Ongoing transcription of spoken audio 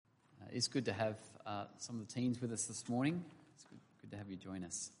It's good to have some of the teens with us this morning. It's good to have you join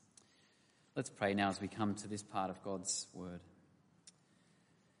us. Let's pray now as we come to this part of God's Word.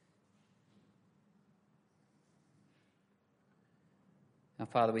 Our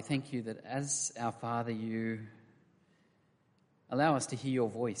Father, we thank you that as our Father, you allow us to hear your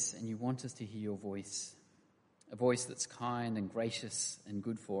voice, and you want us to hear your voice, a voice that's kind and gracious and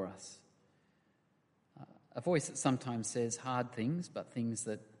good for us. A voice that sometimes says hard things, but things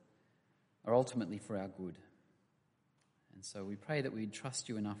that are ultimately for our good. And so we pray that we'd trust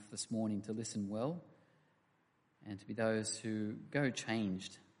you enough this morning to listen well and to be those who go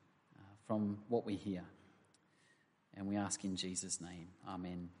changed from what we hear. And we ask in Jesus' name,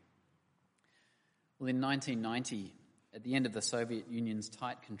 Amen. Well, in 1990, at the end of the Soviet Union's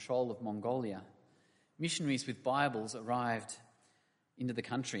tight control of Mongolia, missionaries with Bibles arrived into the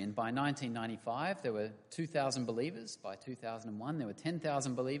country, and by 1995 there were 2,000 believers. By 2001 there were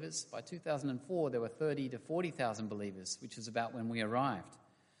 10,000 believers. By 2004 there were 30 to 40,000 believers, which is about when we arrived.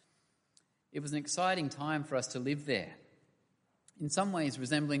 It was an exciting time for us to live there, in some ways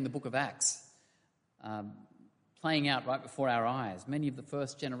resembling the book of Acts, playing out right before our eyes. Many of the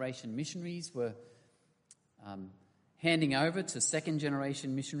first generation missionaries were handing over to second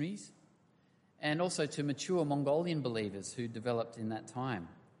generation missionaries, and also to mature Mongolian believers who developed in that time.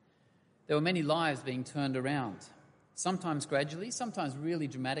 There were many lives being turned around, sometimes gradually, sometimes really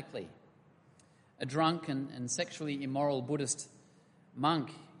dramatically. A drunk and sexually immoral Buddhist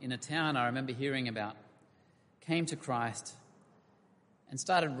monk in a town I remember hearing about came to Christ and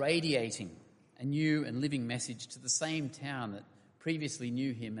started radiating a new and living message to the same town that previously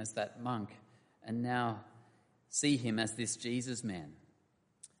knew him as that monk and now see him as this Jesus man.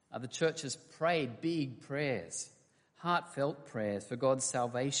 The church has prayed big prayers, heartfelt prayers for God's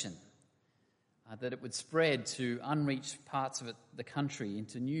salvation, that it would spread to unreached parts of the country,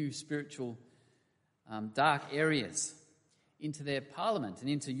 into new spiritual dark areas, into their parliament and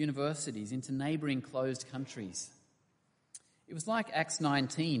into universities, into neighbouring closed countries. It was like Acts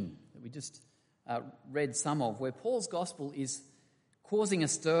 19 that we just read some of, where Paul's gospel is causing a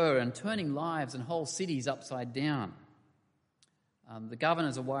stir and turning lives and whole cities upside down. The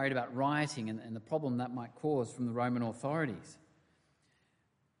governors are worried about rioting and the problem that might cause from the Roman authorities.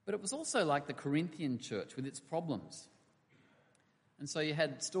 But it was also like the Corinthian church with its problems. And so you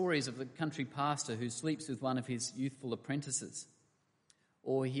had stories of the country pastor who sleeps with one of his youthful apprentices,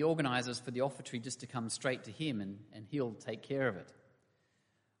 or he organises for the offertory just to come straight to him and he'll take care of it.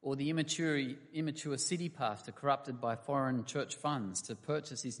 Or the immature city pastor corrupted by foreign church funds to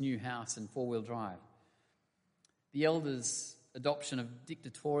purchase his new house and four-wheel drive. The elders' adoption of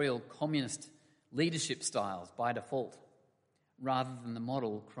dictatorial communist leadership styles by default, rather than the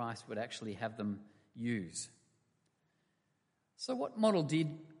model Christ would actually have them use. So what model did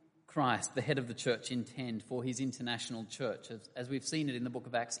Christ, the head of the church, intend for his international church, as we've seen it in the book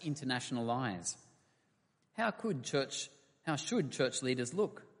of Acts, internationalize? How should church leaders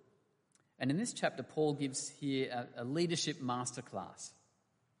look? And in this chapter, Paul gives here a leadership masterclass.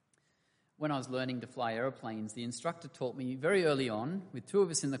 When I was learning to fly aeroplanes, the instructor taught me very early on, with two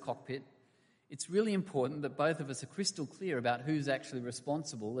of us in the cockpit, it's really important that both of us are crystal clear about who's actually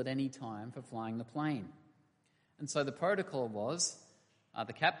responsible at any time for flying the plane. And so the protocol was,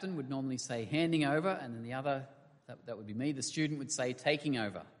 the captain would normally say handing over, and then the other, that would be me, the student would say taking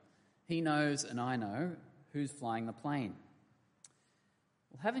over. He knows and I know who's flying the plane.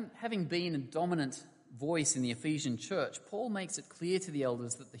 Well, having been a dominant voice in the Ephesian church, Paul makes it clear to the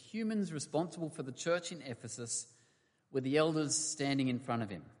elders that the humans responsible for the church in Ephesus were the elders standing in front of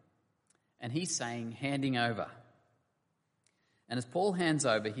him. And he's saying, handing over. And as Paul hands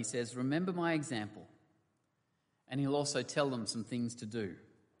over, he says, remember my example. And he'll also tell them some things to do.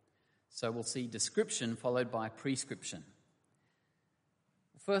 So we'll see description followed by prescription.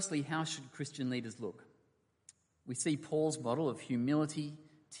 Firstly, how should Christian leaders look? We see Paul's model of humility,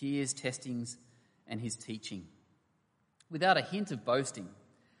 tears, testings, and his teaching. Without a hint of boasting,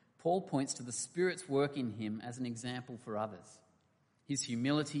 Paul points to the Spirit's work in him as an example for others. His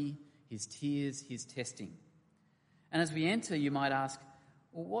humility, his tears, his testing. And as we enter, you might ask,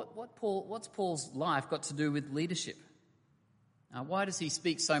 well, what's Paul's life got to do with leadership? Why does he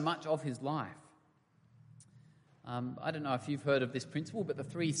speak so much of his life? I don't know if you've heard of this principle, but the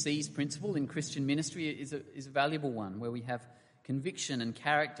 3 C's principle in Christian ministry is a valuable one, where we have conviction and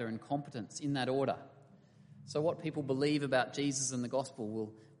character and competence in that order. So what people believe about Jesus and the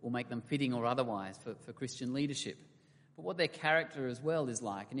gospel will make them fitting or otherwise for Christian leadership. But what their character as well is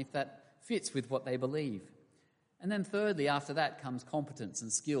like, and if that fits with what they believe. And then thirdly, after that comes competence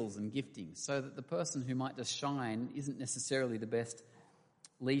and skills and gifting, so that the person who might just shine isn't necessarily the best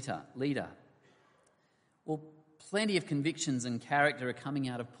leader. Well, plenty of convictions and character are coming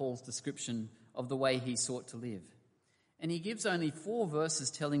out of Paul's description of the way he sought to live. And he gives only 4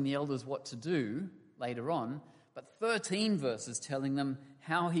 verses telling the elders what to do later on, but 13 verses telling them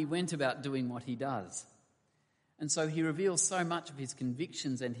how he went about doing what he does. And so he reveals so much of his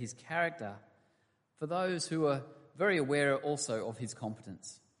convictions and his character for those who are very aware also of his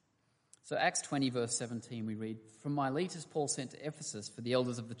competence. So Acts 20 verse 17 we read, "From Miletus Paul sent to Ephesus for the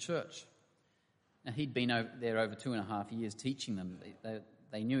elders of the church." Now he'd been there over 2.5 years teaching them.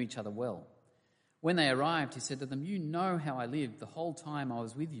 They knew each other well. When they arrived, he said to them, "You know how I lived the whole time I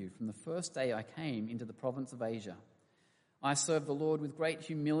was with you, from the first day I came into the province of Asia. I served the Lord with great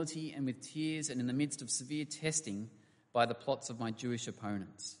humility and with tears and in the midst of severe testing by the plots of my Jewish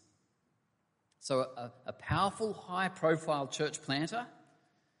opponents." So a powerful, high-profile church planter?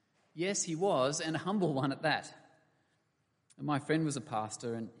 Yes, he was, and a humble one at that. And my friend was a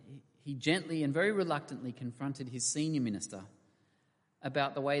pastor, and he gently and very reluctantly confronted his senior minister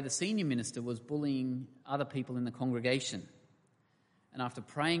about the way the senior minister was bullying other people in the congregation. And after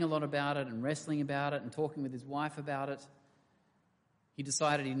praying a lot about it and wrestling about it and talking with his wife about it, he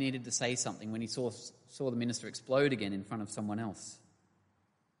decided he needed to say something when he saw the minister explode again in front of someone else.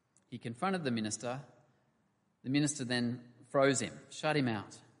 He confronted the minister. The minister then froze him, shut him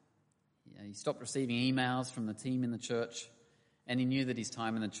out. He stopped receiving emails from the team in the church, and he knew that his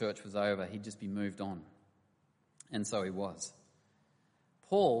time in the church was over. He'd just be moved on. And so he was.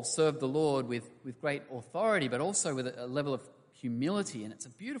 Paul served the Lord with great authority, but also with a level of humility, and it's a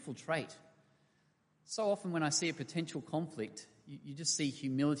beautiful trait. So often when I see a potential conflict, you just see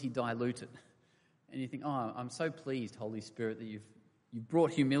humility diluted. And you think, oh, I'm so pleased, Holy Spirit, that you've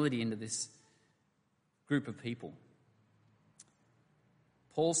brought humility into this group of people.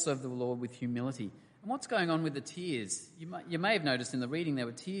 Paul served the Lord with humility. And what's going on with the tears? You may have noticed in the reading there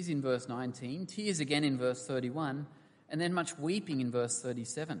were tears in verse 19, tears again in verse 31, and then much weeping in verse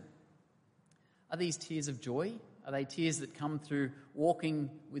 37. Are these tears of joy? Are they tears that come through walking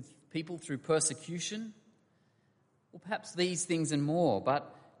with people through persecution? Well, perhaps these things and more,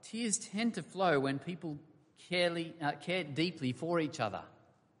 but tears tend to flow when people care deeply for each other.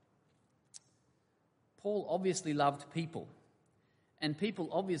 Paul obviously loved people, and people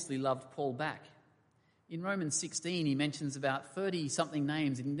obviously loved Paul back. In Romans 16, he mentions about 30-something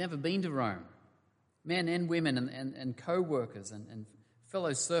names and he'd never been to Rome. Men and women and co-workers and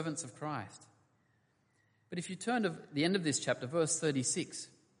fellow servants of Christ. But if you turn to the end of this chapter, verse 36,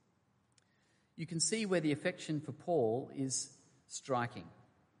 you can see where the affection for Paul is striking.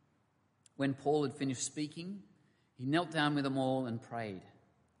 When Paul had finished speaking, he knelt down with them all and prayed.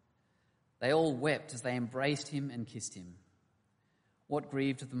 They all wept as they embraced him and kissed him. What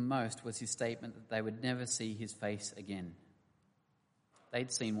grieved them most was his statement that they would never see his face again.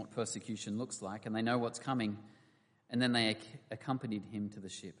 They'd seen what persecution looks like, and they know what's coming, and then they accompanied him to the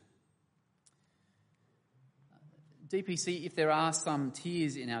ship. DPC, if there are some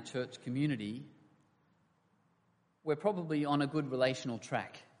tears in our church community, we're probably on a good relational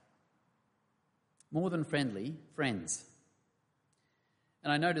track. More than friendly, friends.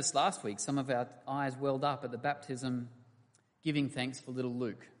 And I noticed last week some of our eyes welled up at the baptism, giving thanks for little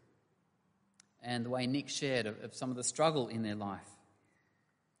Luke, and the way Nick shared of some of the struggle in their life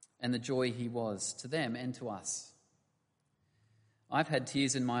and the joy he was to them and to us. I've had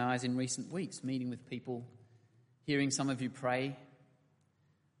tears in my eyes in recent weeks, meeting with people, hearing some of you pray.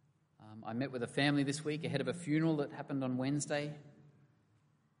 I met with a family this week ahead of a funeral that happened on Wednesday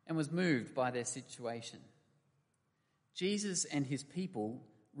and was moved by their situation. Jesus and his people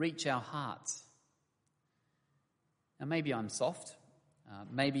reach our hearts. Now, maybe I'm soft,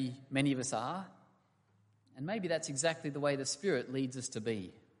 maybe many of us are, and maybe that's exactly the way the Spirit leads us to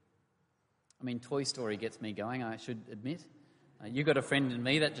be. I mean, Toy Story gets me going, I should admit. You got a friend in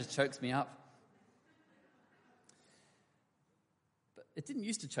me, that just chokes me up. But it didn't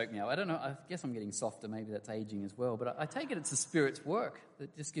used to choke me up. I don't know, I guess I'm getting softer, maybe that's aging as well, but I take it it's the Spirit's work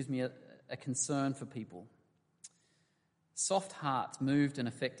that just gives me a concern for people. Soft hearts moved and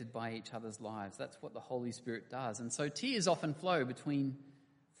affected by each other's lives. That's what the Holy Spirit does. And so tears often flow between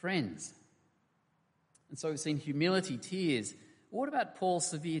friends. And so we've seen humility, tears. What about Paul's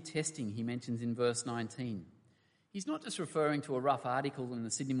severe testing he mentions in verse 19? He's not just referring to a rough article in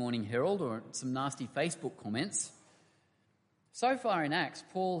the Sydney Morning Herald or some nasty Facebook comments. So far in Acts,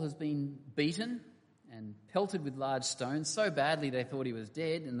 Paul has been beaten and pelted with large stones so badly they thought he was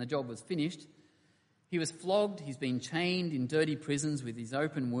dead and the job was finished. He was flogged, he's been chained in dirty prisons with his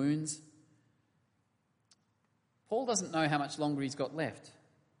open wounds. Paul doesn't know how much longer he's got left.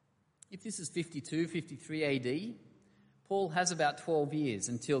 If this is 52, 53 AD, Paul has about 12 years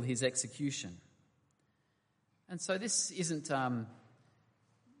until his execution. And so this isn't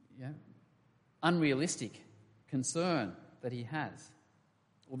unrealistic concern that he has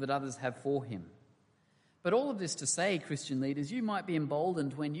or that others have for him. But all of this to say, Christian leaders, you might be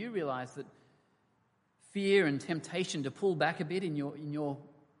emboldened when you realise that fear and temptation to pull back a bit in your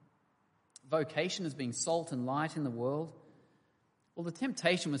vocation as being salt and light in the world. Well, the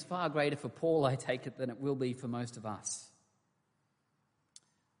temptation was far greater for Paul, I take it, than it will be for most of us.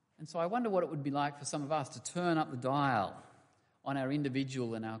 And so I wonder what it would be like for some of us to turn up the dial on our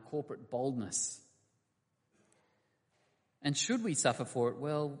individual and our corporate boldness. And should we suffer for it,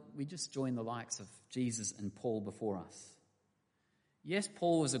 well, we just join the likes of Jesus and Paul before us. Yes,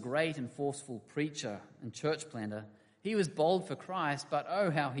 Paul was a great and forceful preacher and church planter. He was bold for Christ, but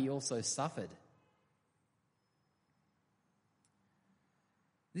oh, how he also suffered.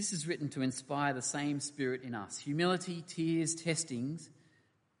 This is written to inspire the same spirit in us. Humility, tears, testings.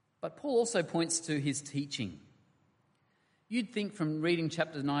 But Paul also points to his teaching. You'd think from reading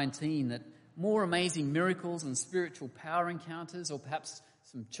chapter 19 that more amazing miracles and spiritual power encounters, or perhaps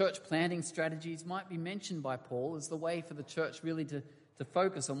some church planting strategies, might be mentioned by Paul as the way for the church really to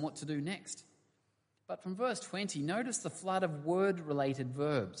focus on what to do next. But from verse 20, notice the flood of word-related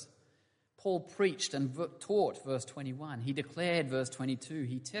verbs. Paul preached and taught, verse 21. He declared, verse 22.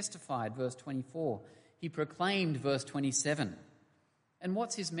 He testified, verse 24. He proclaimed, verse 27. And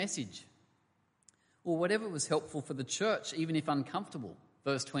what's his message? Well, whatever was helpful for the church, even if uncomfortable,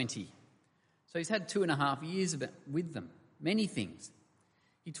 verse 20. So he's had 2.5 years with them, many things.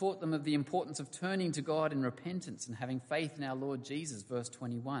 He taught them of the importance of turning to God in repentance and having faith in our Lord Jesus, verse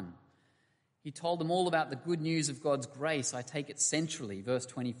 21. He told them all about the good news of God's grace, I take it centrally, verse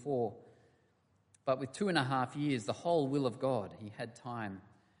 24. But with 2.5 years, the whole will of God, he had time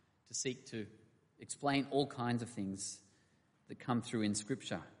to seek to explain all kinds of things that come through in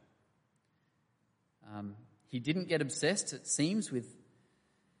Scripture. He didn't get obsessed, it seems, with,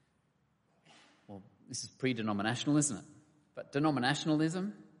 well, this is pre-denominational, isn't it? But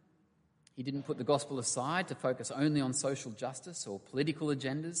denominationalism. He didn't put the gospel aside to focus only on social justice or political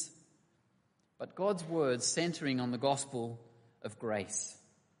agendas, but God's words centering on the gospel of grace.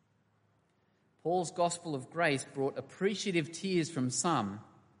 Paul's gospel of grace brought appreciative tears from some,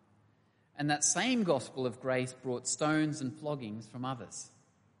 and that same gospel of grace brought stones and floggings from others.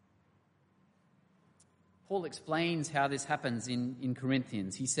 Paul explains how this happens in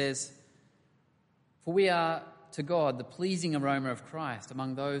Corinthians. He says, "For we are to God the pleasing aroma of Christ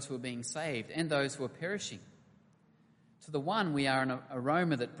among those who are being saved and those who are perishing. To the one we are an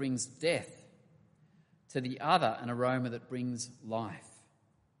aroma that brings death, to the other an aroma that brings life."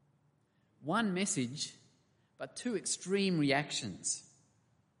 One message, but two extreme reactions.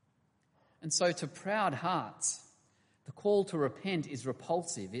 And so to proud hearts, the call to repent is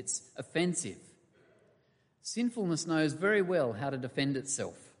repulsive, it's offensive. Sinfulness knows very well how to defend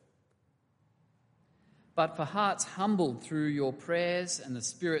itself. But for hearts humbled through your prayers and the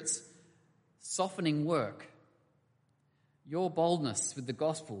Spirit's softening work, your boldness with the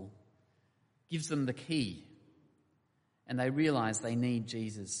gospel gives them the key, and they realise they need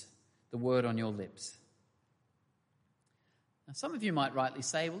Jesus, the word on your lips. Now, some of you might rightly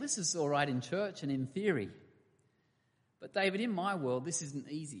say, well, this is all right in church and in theory. But David, in my world, this isn't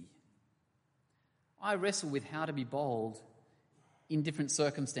easy. I wrestle with how to be bold in different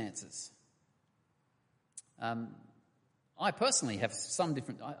circumstances. I personally have some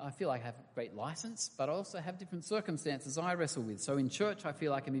different, I feel I have great license, but I also have different circumstances I wrestle with. So in church, I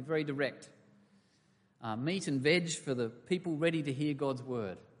feel I can be very direct. Meat and veg for the people ready to hear God's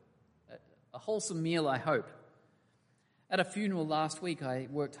word. A wholesome meal, I hope. At a funeral last week, I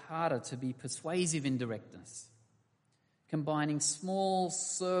worked harder to be persuasive in directness, combining small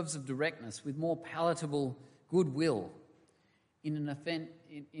serves of directness with more palatable goodwill in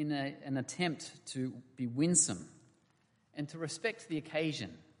an attempt to be winsome and to respect the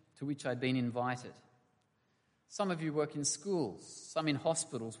occasion to which I'd been invited. Some of you work in schools, some in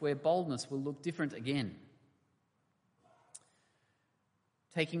hospitals, where boldness will look different again.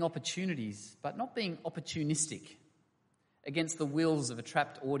 Taking opportunities, but not being opportunistic against the wills of a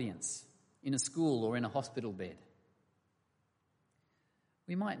trapped audience in a school or in a hospital bed.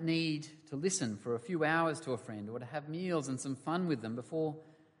 We might need to listen for a few hours to a friend or to have meals and some fun with them before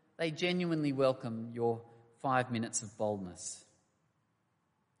they genuinely welcome your 5 minutes of boldness.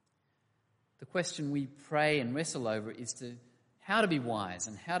 The question we pray and wrestle over is to how to be wise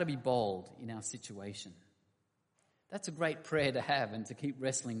and how to be bold in our situation. That's a great prayer to have and to keep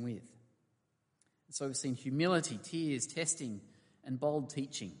wrestling with. And so we've seen humility, tears, testing, and bold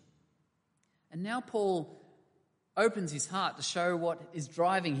teaching. And now Paul opens his heart to show what is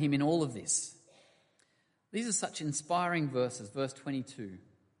driving him in all of this. These are such inspiring verses, verse 22.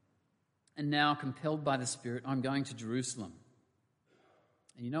 And now, compelled by the Spirit, I'm going to Jerusalem.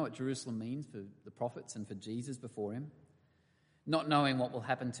 And you know what Jerusalem means for the prophets and for Jesus before him? Not knowing what will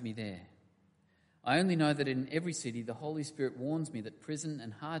happen to me there. I only know that in every city the Holy Spirit warns me that prison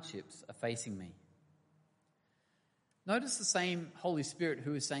and hardships are facing me. Notice the same Holy Spirit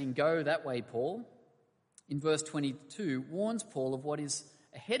who is saying, "Go that way, Paul," in verse 22, warns Paul of what is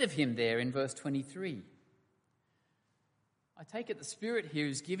ahead of him there in verse 23. I take it the Spirit here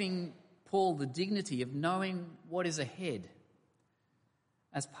is giving Paul the dignity of knowing what is ahead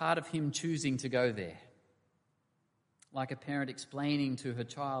as part of him choosing to go there. Like a parent explaining to her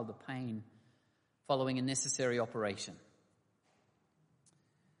child the pain following a necessary operation.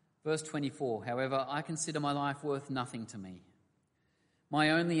 Verse 24, however, I consider my life worth nothing to me.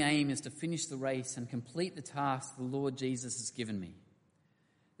 My only aim is to finish the race and complete the task the Lord Jesus has given me,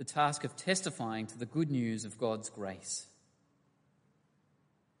 the task of testifying to the good news of God's grace.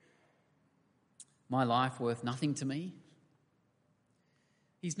 My life worth nothing to me?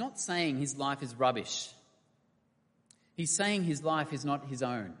 He's not saying his life is rubbish. He's saying his life is not his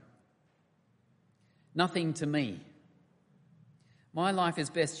own. Nothing to me. My life is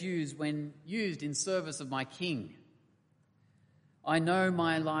best used when used in service of my King. I know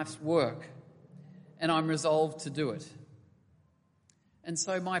my life's work and I'm resolved to do it. And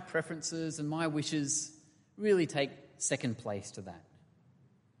so my preferences and my wishes really take second place to that.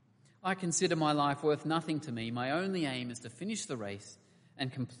 I consider my life worth nothing to me. My only aim is to finish the race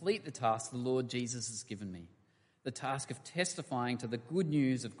and complete the task the Lord Jesus has given me, the task of testifying to the good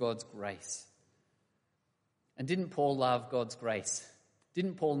news of God's grace. And didn't Paul love God's grace?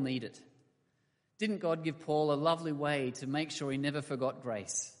 Didn't Paul need it? Didn't God give Paul a lovely way to make sure he never forgot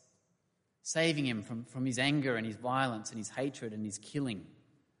grace, saving him from his anger and his violence and his hatred and his killing?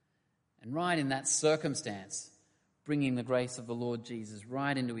 And right in that circumstance, bringing the grace of the Lord Jesus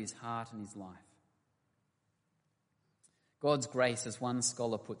right into his heart and his life. God's grace, as one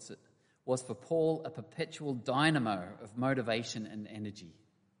scholar puts it, was for Paul a perpetual dynamo of motivation and energy.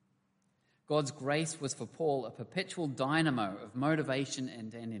 God's grace was for Paul a perpetual dynamo of motivation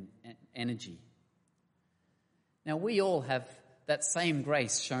and energy. Now, we all have that same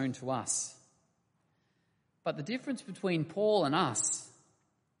grace shown to us. But the difference between Paul and us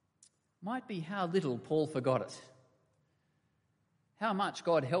might be how little Paul forgot it. How much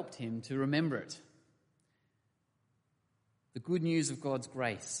God helped him to remember it. The good news of God's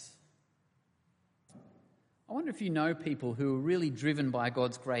grace. I wonder if you know people who are really driven by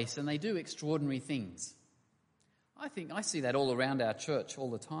God's grace and they do extraordinary things. I think I see that all around our church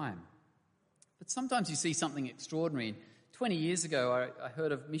all the time. But sometimes you see something extraordinary. 20 years ago, I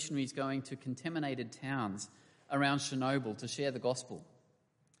heard of missionaries going to contaminated towns around Chernobyl to share the gospel.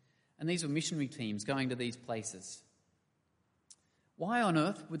 And these were missionary teams going to these places. Why on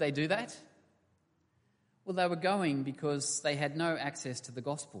earth would they do that? Well, they were going because they had no access to the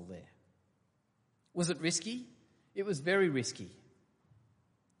gospel there. Was it risky? It was very risky.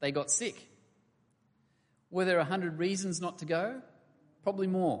 They got sick. Were there 100 reasons not to go? Probably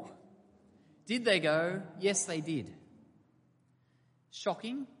more. Did they go? Yes, they did.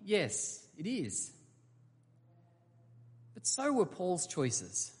 Shocking? Yes, it is. But so were Paul's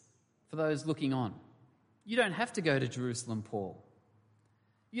choices for those looking on. You don't have to go to Jerusalem, Paul.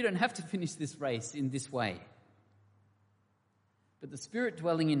 You don't have to finish this race in this way. But the Spirit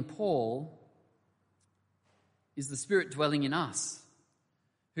dwelling in Paul is the Spirit dwelling in us,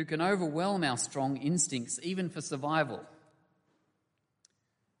 who can overwhelm our strong instincts even for survival.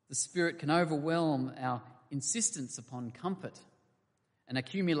 The Spirit can overwhelm our insistence upon comfort, an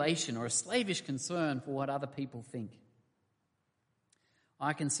accumulation, or a slavish concern for what other people think.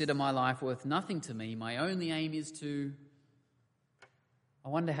 I consider my life worth nothing to me. My only aim is to... I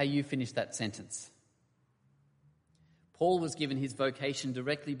wonder how you finish that sentence. Paul was given his vocation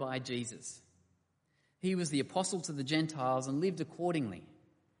directly by Jesus. He was the apostle to the Gentiles and lived accordingly.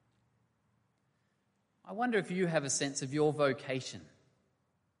 I wonder if you have a sense of your vocation,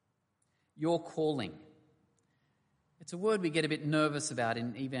 your calling. It's a word we get a bit nervous about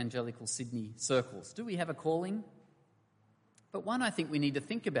in evangelical Sydney circles. Do we have a calling? But one I think we need to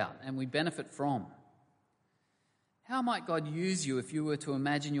think about and we benefit from. How might God use you if you were to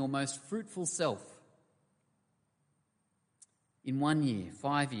imagine your most fruitful self in 1 year,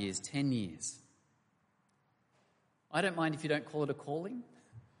 5 years, 10 years? I don't mind if you don't call it a calling.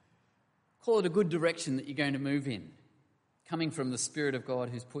 Call it a good direction that you're going to move in, coming from the Spirit of God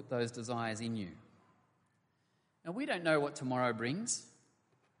who's put those desires in you. Now, we don't know what tomorrow brings,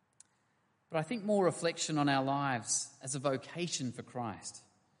 But I think more reflection on our lives as a vocation for Christ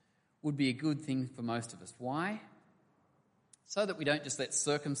would be a good thing for most of us. Why? So that we don't just let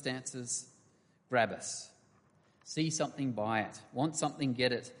circumstances grab us. See something, buy it. Want something,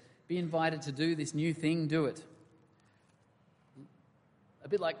 get it. Be invited to do this new thing, do it. A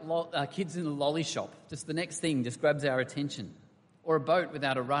bit like kids in a lolly shop. Just the next thing just grabs our attention. Or a boat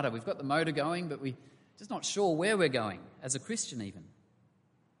without a rudder. We've got the motor going, but we're just not sure where we're going, as a Christian even.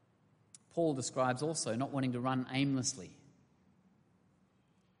 Paul describes also not wanting to run aimlessly.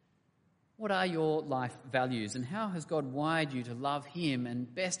 What are your life values, and how has God wired you to love him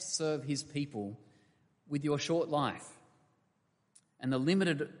and best serve his people with your short life and the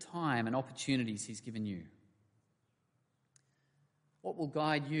limited time and opportunities he's given you? What will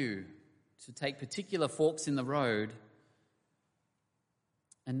guide you to take particular forks in the road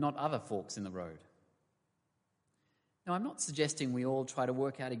and not other forks in the road? Now, I'm not suggesting we all try to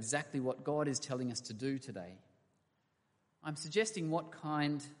work out exactly what God is telling us to do today. I'm suggesting what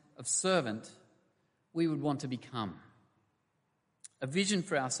kind of servant we would want to become. A vision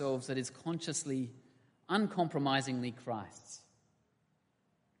for ourselves that is consciously, uncompromisingly Christ's.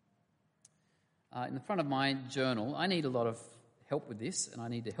 In the front of my journal, I need a lot of help with this, and I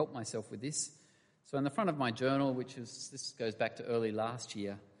need to help myself with this. So in the front of my journal, this goes back to early last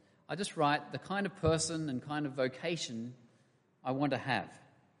year, I just write the kind of person and kind of vocation I want to have.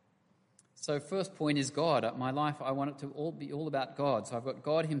 So first point is God. My life, I want it to be all about God. So I've got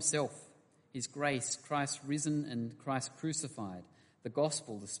God himself, his grace, Christ risen and Christ crucified, the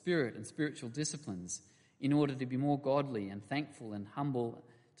gospel, the Spirit and spiritual disciplines, in order to be more godly and thankful and humble,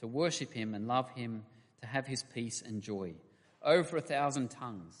 to worship him and love him, to have his peace and joy. Over 1,000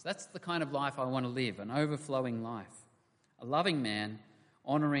 tongues. That's the kind of life I want to live, an overflowing life. A loving man,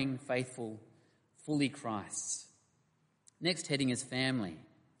 honouring, faithful, fully Christ's. Next heading is family.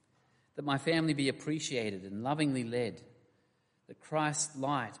 That my family be appreciated and lovingly led. That Christ's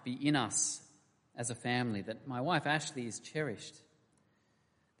light be in us as a family. That my wife Ashley is cherished.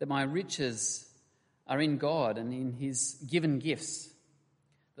 That my riches are in God and in his given gifts.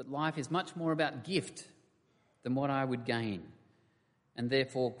 That life is much more about gift than what I would gain. And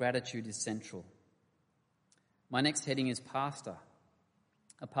therefore gratitude is central. My next heading is pastor.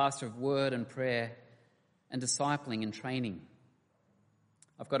 A pastor of word and prayer and discipling and training.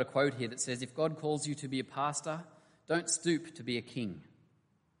 I've got a quote here that says, if God calls you to be a pastor, don't stoop to be a king.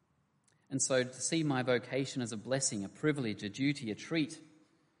 And so to see my vocation as a blessing, a privilege, a duty, a treat,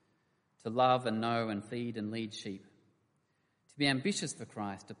 to love and know and feed and lead sheep. To be ambitious for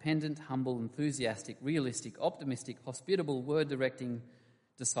Christ, dependent, humble, enthusiastic, realistic, optimistic, hospitable, word-directing,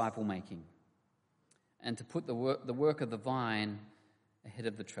 disciple-making. And to put the work of the vine ahead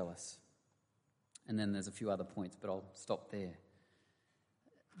of the trellis. And then there's a few other points, but I'll stop there.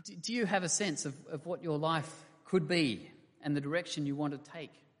 Do you have a sense of what your life could be and the direction you want to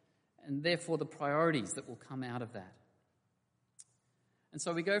take, and therefore the priorities that will come out of that? And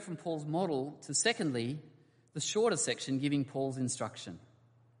so we go from Paul's model to, secondly, the shorter section giving Paul's instruction.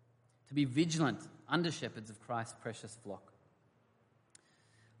 To be vigilant under-shepherds of Christ's precious flock.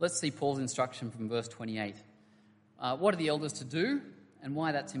 Let's see Paul's instruction from verse 28. What are the elders to do and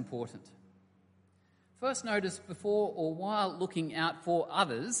why that's important? First, notice before or while looking out for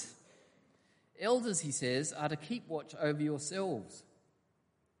others, elders, he says, are to keep watch over yourselves.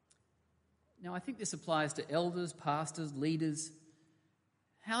 Now, I think this applies to elders, pastors, leaders.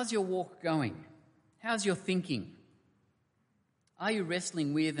 How's your walk going? How's your thinking? Are you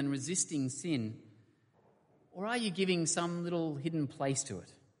wrestling with and resisting sin, or are you giving some little hidden place to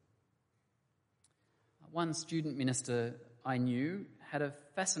it? One student minister I knew had a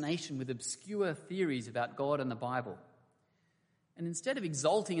fascination with obscure theories about God and the Bible. And instead of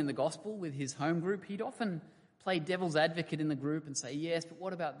exulting in the gospel with his home group, he'd often play devil's advocate in the group and say, yes, but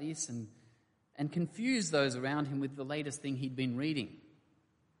what about this? And confuse those around him with the latest thing he'd been reading.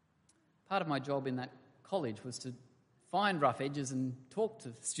 Part of my job in that college was to find rough edges and talk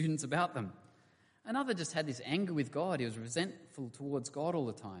to students about them. Another just had this anger with God. He was resentful towards God all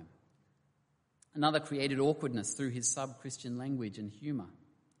the time. Another created awkwardness through his sub-Christian language and humour.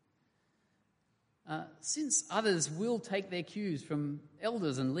 Since others will take their cues from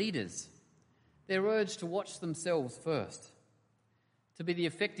elders and leaders, they're urged to watch themselves first, to be the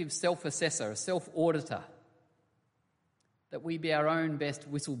effective self-assessor, a self-auditor, that we be our own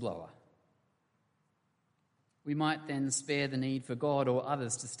best whistleblower. We might then spare the need for God or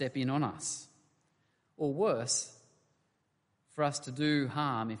others to step in on us, or worse, for us to do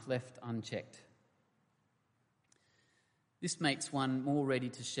harm if left unchecked. This makes one more ready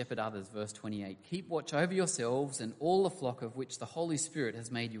to shepherd others, verse 28. Keep watch over yourselves and all the flock of which the Holy Spirit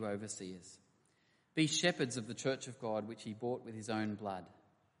has made you overseers. Be shepherds of the church of God, which he bought with his own blood.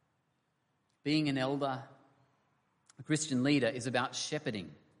 Being an elder, a Christian leader, is about shepherding.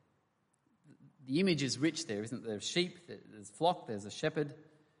 The image is rich there, isn't there? There's sheep, there's flock, there's a shepherd.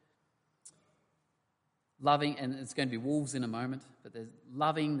 Loving, and it's going to be wolves in a moment, but they're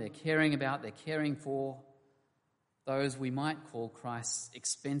loving, they're caring about, they're caring for those we might call Christ's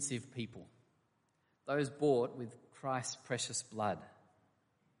expensive people, those bought with Christ's precious blood.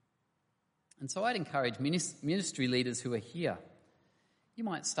 And so I'd encourage ministry leaders who are here, you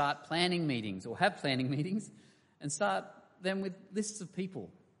might start planning meetings or have planning meetings and start them with lists of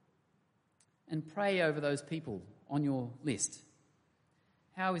people and pray over those people on your list.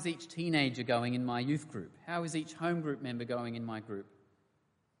 How is each teenager going in my youth group? How is each home group member going in my group?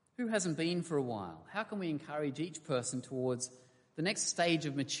 Who hasn't been for a while? How can we encourage each person towards the next stage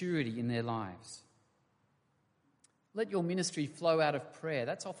of maturity in their lives? Let your ministry flow out of prayer.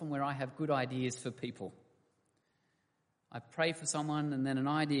 That's often where I have good ideas for people. I pray for someone and then an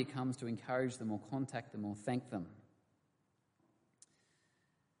idea comes to encourage them or contact them or thank them.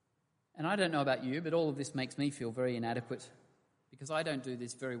 And I don't know about you, but all of this makes me feel very inadequate because I don't do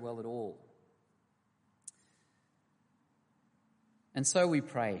this very well at all. And so we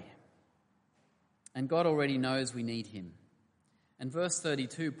pray. And God already knows we need him. And verse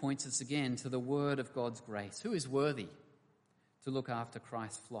 32 points us again to the word of God's grace. Who is worthy to look after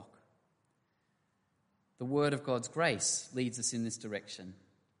Christ's flock? The word of God's grace leads us in this direction.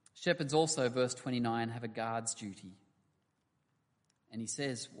 Shepherds also, verse 29, have a guard's duty. And he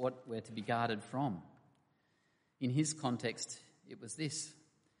says what we're to be guarded from. In his context, it was this: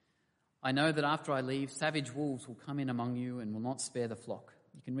 I know that after I leave, savage wolves will come in among you and will not spare the flock.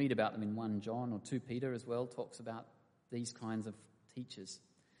 You can read about them in 1 John or 2 Peter as well, talks about these kinds of teachers.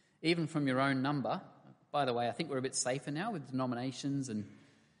 Even from your own number. By the way, I think we're a bit safer now with denominations and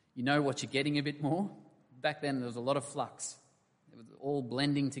you know what you're getting a bit more. Back then there was a lot of flux. It was all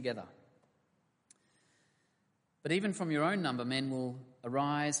blending together. But even from your own number, men will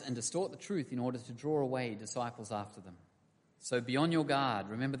arise and distort the truth in order to draw away disciples after them. So be on your guard.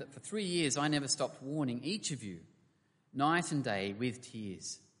 Remember that for 3 years I never stopped warning each of you, night and day, with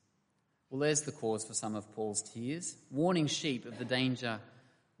tears. Well, there's the cause for some of Paul's tears, warning sheep of the danger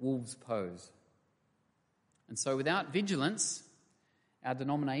wolves pose. And so without vigilance, our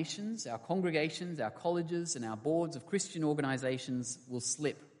denominations, our congregations, our colleges and our boards of Christian organisations will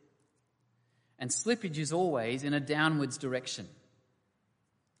slip. And slippage is always in a downwards direction.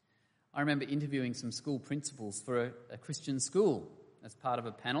 I remember interviewing some school principals for a Christian school as part of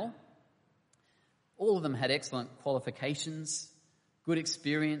a panel. All of them had excellent qualifications, good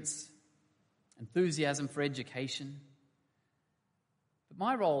experience, enthusiasm for education.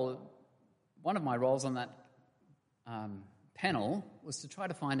 But one of my roles on that panel was to try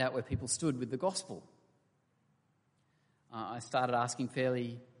to find out where people stood with the gospel. I started asking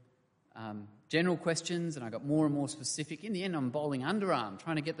fairly general questions and I got more and more specific. In the end, I'm bowling underarm,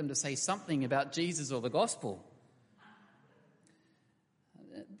 trying to get them to say something about Jesus or the gospel.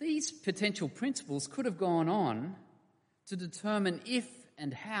 These potential principals could have gone on to determine if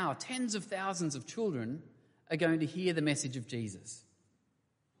and how tens of thousands of children are going to hear the message of Jesus.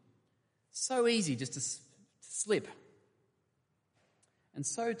 So easy just to slip. And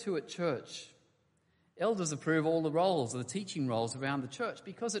so too at church. Elders approve all the roles, the teaching roles around the church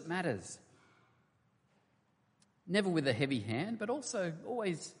because it matters. Never with a heavy hand, but also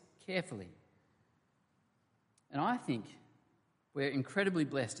always carefully. And I think we're incredibly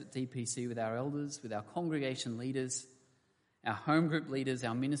blessed at DPC with our elders, with our congregation leaders, our home group leaders,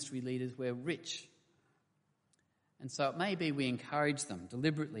 our ministry leaders. We're rich. And so it may be we encourage them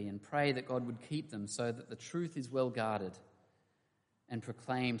deliberately and pray that God would keep them so that the truth is well guarded and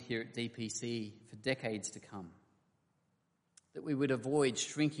proclaimed here at DPC for decades to come. That we would avoid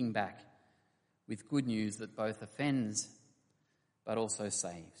shrinking back with good news that both offends but also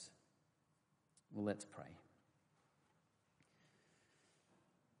saves. Well, let's pray.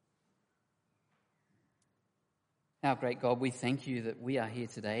 Our great God, we thank you that we are here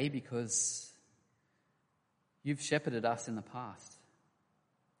today because you've shepherded us in the past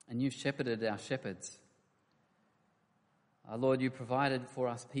and you've shepherded our shepherds. Lord, you provided for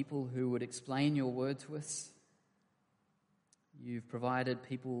us people who would explain your word to us. You've provided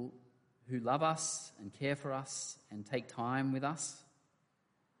people who love us and care for us and take time with us.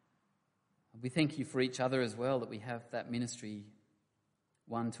 We thank you for each other as well, that we have that ministry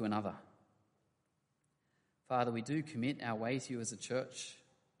one to another. Father, we do commit our way to you as a church,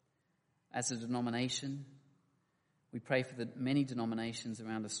 as a denomination. We pray for the many denominations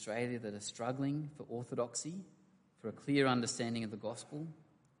around Australia that are struggling for orthodoxy, for a clear understanding of the gospel.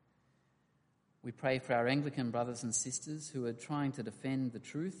 We pray for our Anglican brothers and sisters who are trying to defend the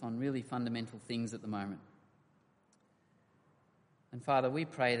truth on really fundamental things at the moment. And Father, we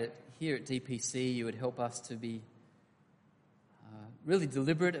pray that here at DPC you would help us to be really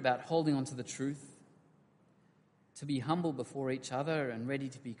deliberate about holding on to the truth, to be humble before each other and ready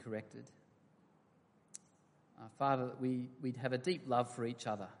to be corrected. Father, that we'd have a deep love for each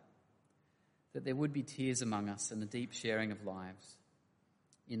other, that there would be tears among us and a deep sharing of lives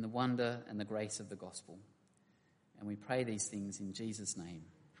in the wonder and the grace of the gospel. And we pray these things in Jesus' name.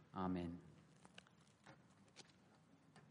 Amen.